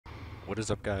What is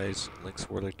up, guys? Link's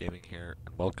Warlord Gaming here,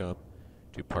 and welcome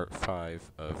to part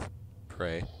 5 of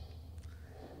Prey.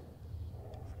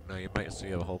 Now, you might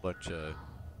see a whole bunch of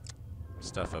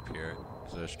stuff up here,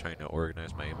 because I was trying to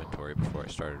organize my inventory before I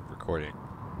started recording.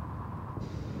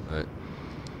 But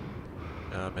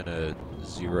now I'm in a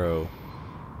zero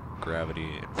gravity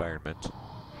environment.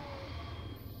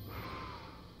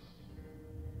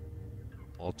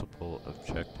 Multiple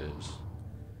objectives.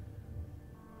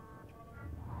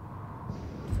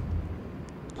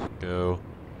 Go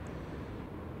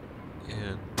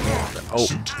and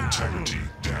Suit integrity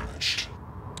damaged.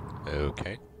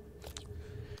 Okay.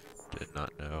 Did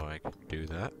not know I could do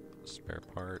that. Spare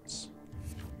parts.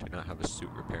 Do not have a suit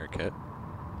repair kit.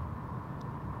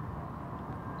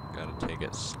 Gotta take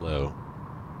it slow.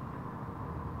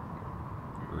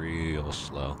 Real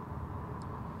slow.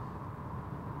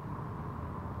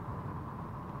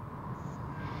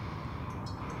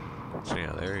 So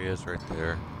yeah, there he is right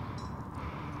there.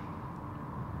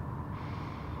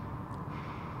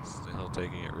 Still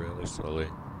taking it really slowly.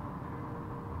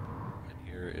 And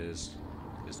here is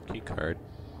his key card.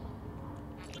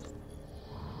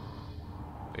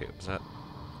 Wait, was that?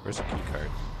 Where's the key card?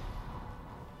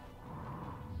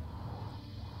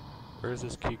 Where's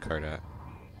his key card at?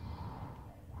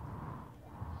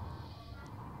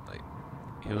 Like,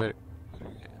 he let it.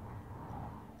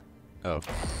 Oh.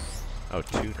 Oh,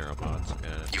 2 neuromods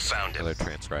and You found him. another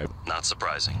transcribe. Not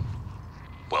surprising.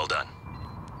 Well done.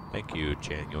 Thank you,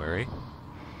 January.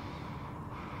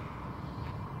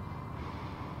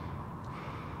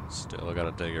 Still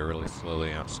gotta take it really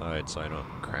slowly outside so I don't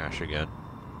crash again.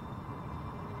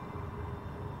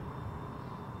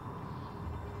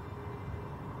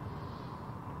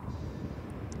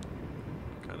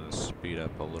 Kind of speed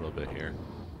up a little bit here.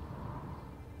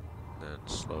 Then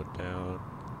slow it down.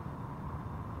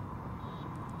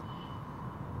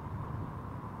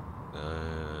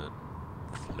 Then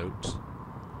float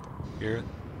here.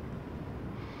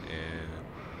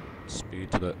 And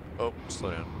speed to the... Oh,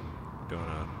 slow down.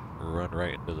 Don't run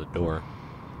right into the door.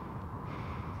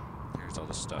 Here's all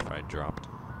the stuff I dropped.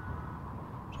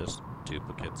 Just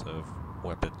duplicates of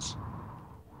weapons.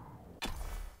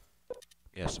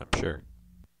 Yes, I'm sure.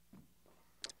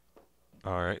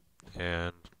 Alright,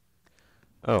 and...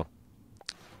 Oh.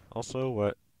 Also,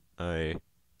 what I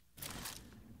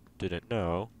didn't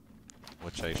know,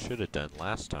 which I should have done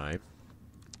last time,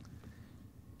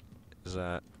 is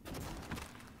that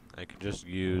I can just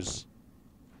use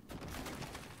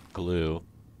glue.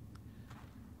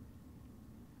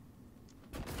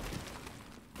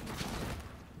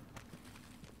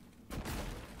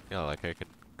 Yeah, like I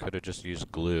could have just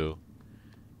used glue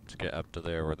to get up to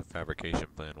there where the fabrication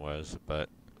plan was, but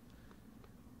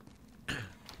I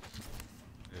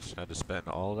just had to spend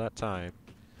all that time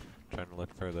trying to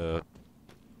look for the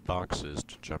boxes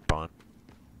to jump on.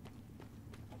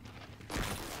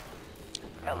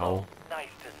 Hello. Nice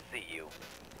to see you.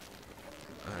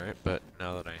 Alright, but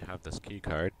now that I have this key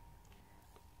card,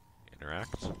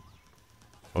 interact.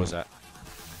 What was that?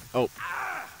 Oh!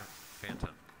 Phantom.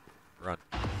 Run.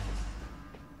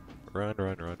 Run,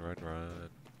 run, run, run, run.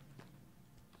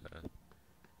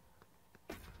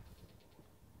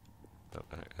 Oh,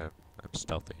 I'm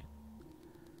stealthy.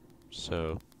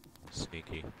 So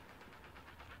sneaky.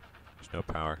 There's no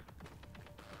power.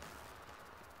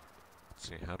 Let's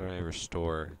see, how do I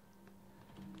restore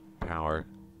power?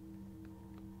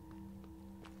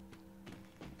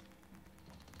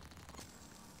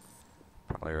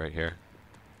 Probably right here.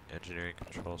 Engineering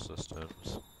control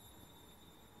systems.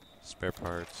 Spare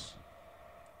parts.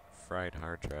 Fried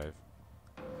hard drive.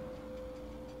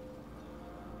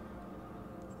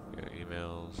 Got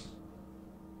emails.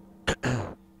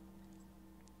 Can't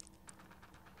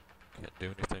do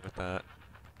anything with that.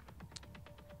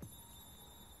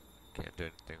 Can't do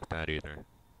anything with that either.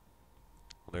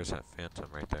 Well, there's that phantom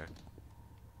right there.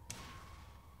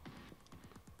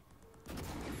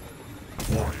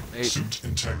 Warning. Hey. Suit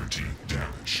integrity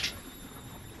damaged.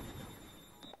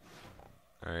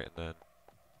 Alright, and then...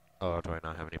 Oh, do I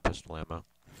not have any pistol ammo?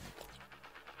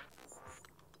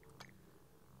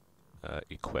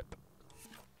 Equip.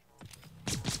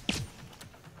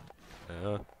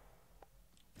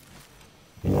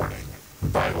 Warning.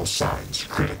 Vital signs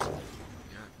critical.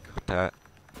 Yeah, got that.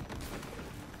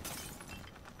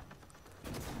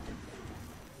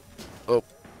 Oh.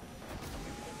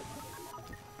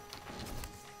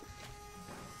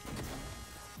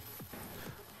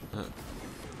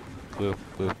 Glue,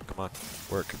 come on,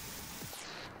 work.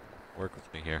 Work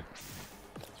with me here.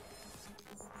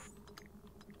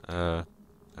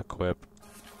 Equip.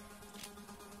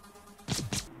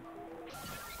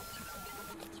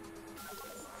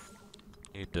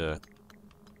 Need to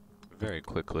very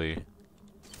quickly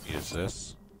use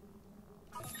this.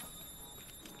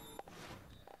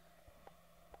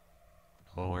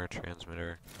 Hullware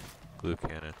transmitter, glue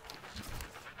cannon.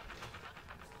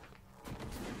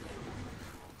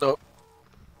 Oh.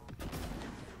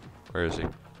 Where is he?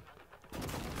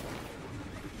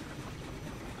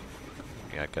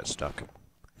 Yeah, it got stuck.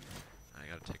 I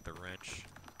gotta take the wrench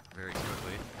very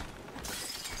quickly.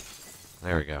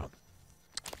 There we go.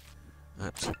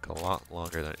 That took a lot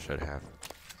longer than it should have.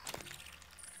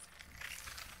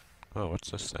 Oh,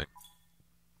 what's this thing?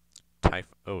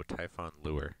 Typhon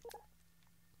lure.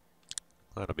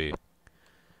 That'll be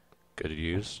good to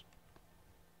use.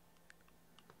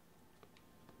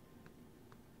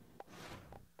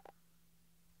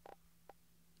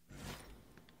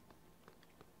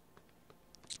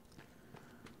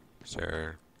 Is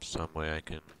there some way I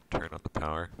can turn on the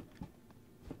power?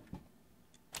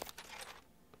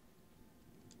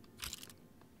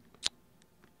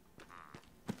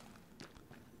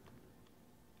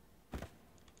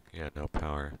 Yeah, no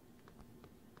power.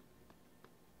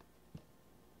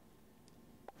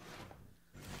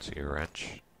 See a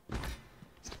wrench.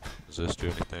 Does this do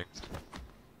anything?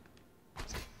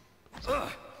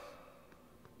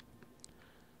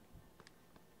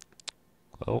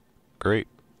 Well, great.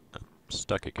 I'm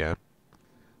stuck again.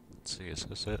 Let's see, is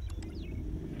this it?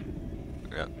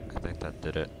 Yeah, I think that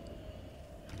did it.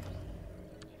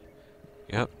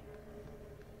 Yep.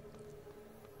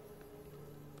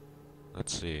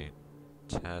 Let's see.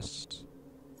 Test.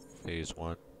 Phase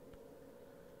 1.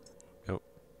 Nope.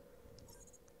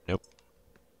 Nope.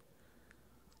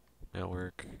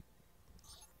 Network.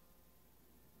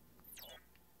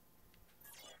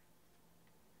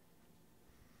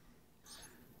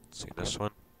 See this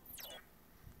one?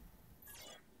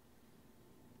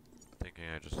 Thinking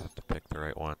I just have to pick the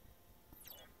right one.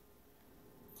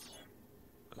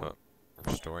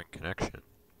 Restoring connection.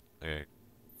 There.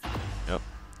 Yep.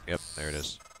 Yep, there it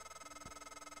is.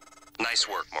 Nice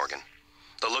work, Morgan.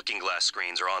 The looking glass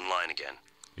screens are online again.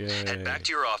 Yay. Head back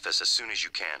to your office as soon as you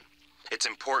can. It's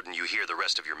important you hear the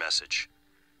rest of your message.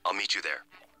 I'll meet you there.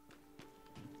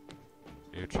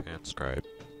 New transcribe.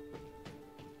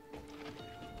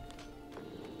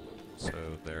 So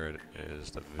there it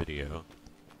is, the video.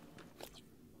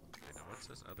 Okay, now what's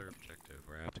this other objective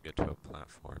where I have to get to a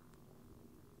platform?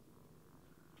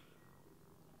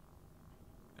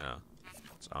 Yeah,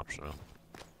 it's optional.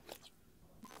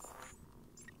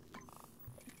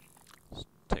 Let's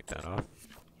take that off.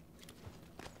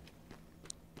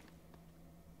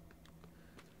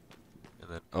 And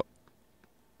then, oh.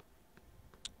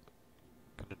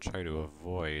 Gonna try to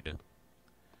avoid him.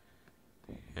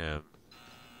 Can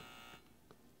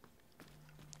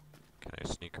I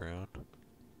sneak around?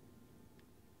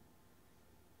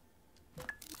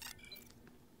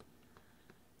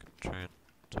 Try and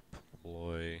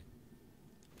deploy.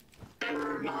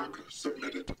 Error log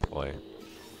submitted. Deploy.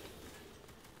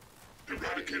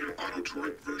 Eradicator auto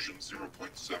turret version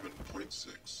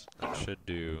 0.7.6. That should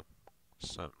do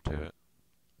something to it.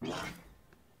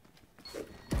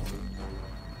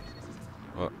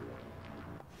 What?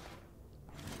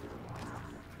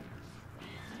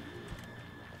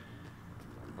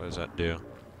 What does that do?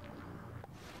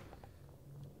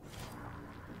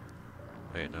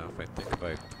 Wait, no, if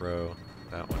I throw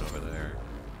that one over there.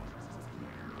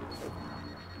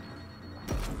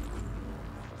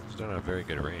 It's don't have very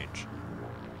good range.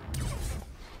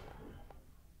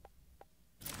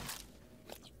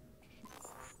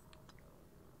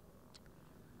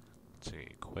 Let's see,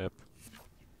 equip.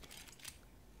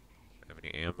 Have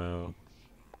any ammo?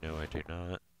 No, I do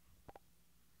not.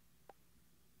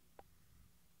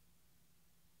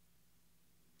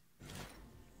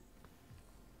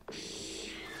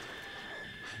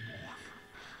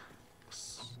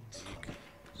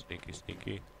 Sneaky,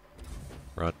 sneaky.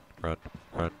 Run, run,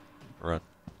 run, run.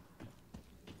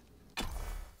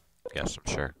 Yes,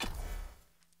 I'm sure.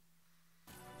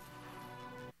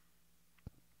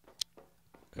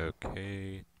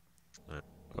 Okay.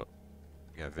 Oh,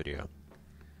 yeah, video.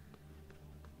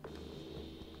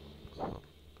 Oh,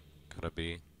 gotta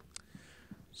be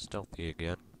stealthy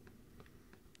again.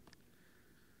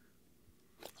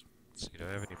 Let's see, do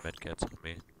I have any medkits on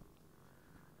me?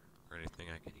 Or anything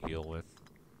I can heal with?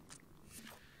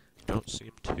 Don't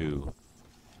seem to.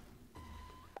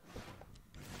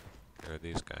 There are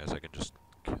these guys I can just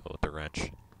kill with the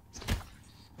wrench.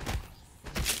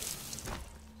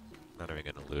 Not even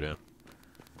gonna loot him.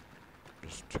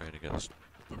 Just trying to get this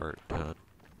part done.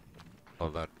 Oh,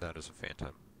 that is a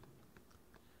phantom.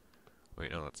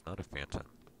 Wait, no, that's not a phantom.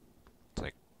 It's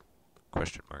like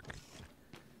question mark.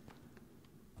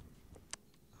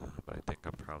 but I think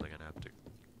I'm probably gonna have to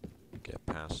get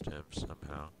past him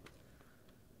somehow.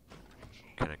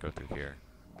 Can I go through here?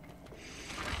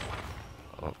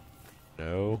 Oh,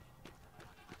 no.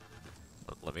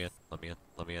 Let me in, let me in,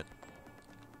 let me in.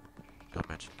 Don't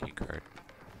mention key card.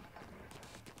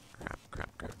 Crap,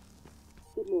 crap, crap.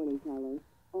 Good morning, Tyler.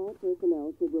 All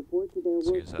personnel should report to their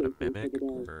So is that a workstations for mimic the day.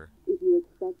 or If you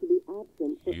expect to be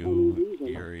absent for any reason,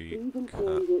 please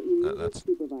inform your immediate that's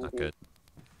supervisor. not good.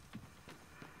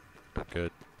 Not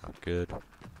good. Not good.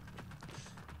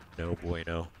 No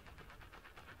bueno.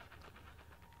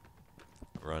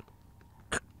 Run.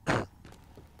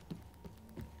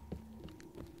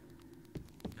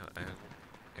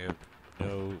 I have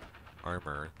no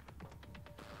armor.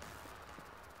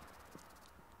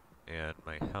 And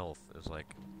my health is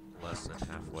like less than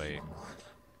halfway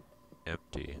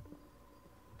empty.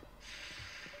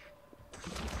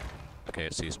 Okay,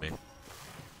 it sees me.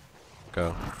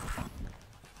 Go.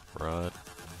 Run.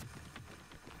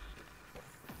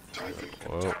 Typhon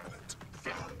Whoa. contaminant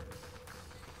found.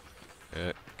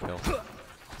 Kill.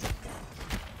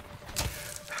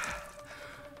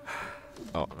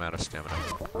 Oh, I'm out of stamina.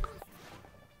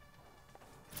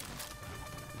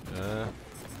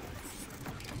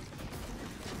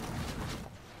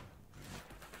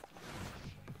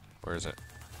 Where is it?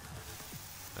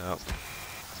 Oh.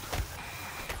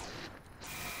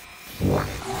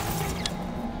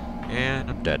 And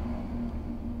I'm dead.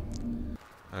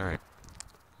 Alright.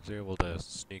 I was able to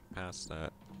sneak past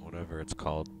that, whatever it's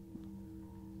called.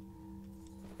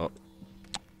 Oh.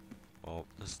 Well,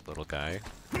 this little guy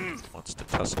wants to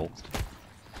tussle.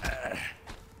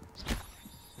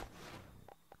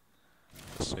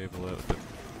 Disable it with the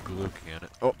glue cannon.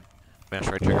 Oh! Mash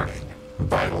right trigger.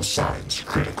 Vital signs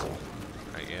critical.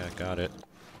 Right, yeah, got it.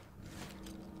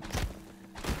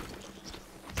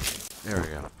 There we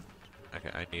go. Okay,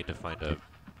 I need to find a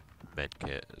med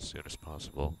kit as soon as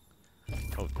possible.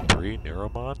 Oh, 3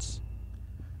 neuromods?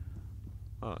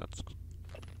 Oh, that's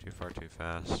too far too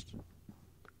fast.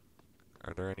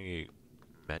 Are there any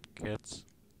med kits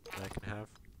that I can have?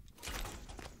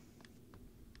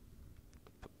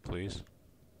 Please?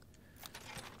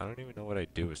 I don't even know what I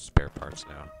do with spare parts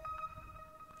now.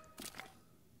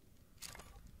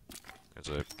 There's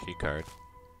a key card.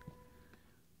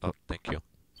 Oh, thank you.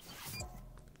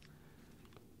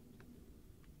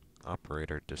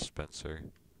 Operator dispenser.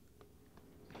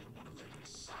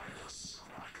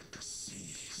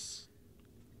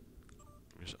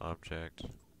 Use object.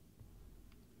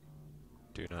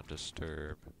 Do not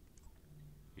disturb.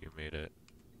 You made it.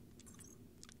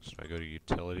 So I go to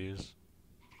utilities.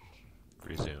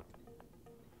 Resume.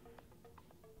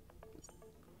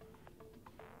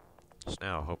 So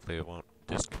now, hopefully it won't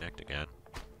disconnect again.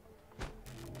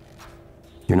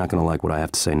 You're not gonna like what I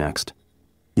have to say next.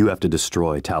 You have to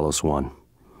destroy Talos 1.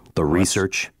 The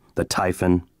research, the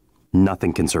Typhon,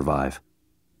 nothing can survive.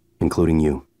 Including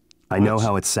you. I know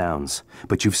how it sounds,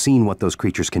 but you've seen what those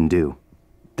creatures can do.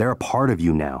 They're a part of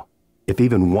you now. If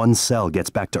even one cell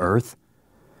gets back to Earth,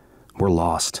 we're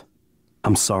lost.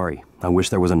 I'm sorry. I wish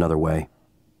there was another way.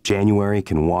 January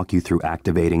can walk you through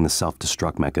activating the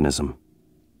self-destruct mechanism.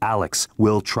 Alex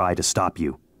will try to stop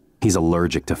you. He's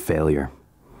allergic to failure.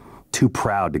 Too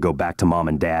proud to go back to Mom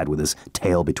and Dad with his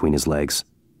tail between his legs.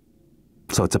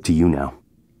 So it's up to you now.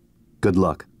 Good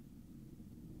luck.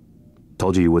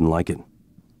 Told you wouldn't like it.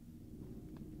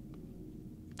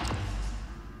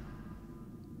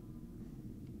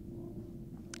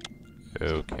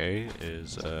 Okay,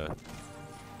 is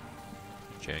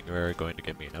January going to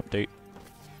give me an update?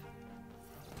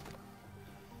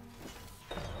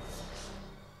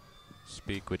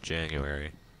 Speak with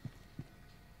January.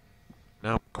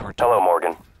 No, Cortana. Hello,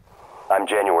 Morgan. I'm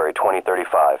January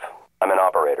 2035. I'm an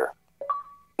operator.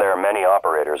 There are many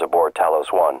operators aboard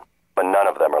Talos 1, but none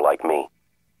of them are like me.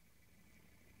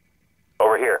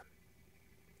 Over here.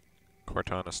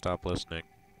 Cortana, stop listening.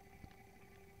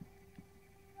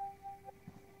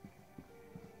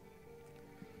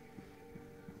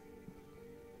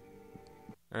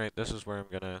 Alright, this is where I'm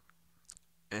gonna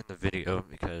end the video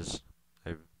because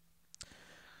I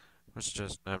was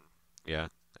just, yeah,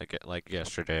 I get, like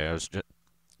yesterday, I was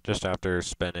just after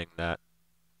spending that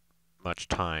much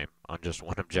time on just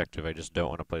one objective, I just don't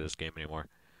want to play this game anymore.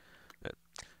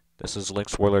 This is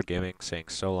Lynx Warlord Gaming saying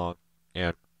so long,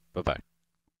 and bye-bye.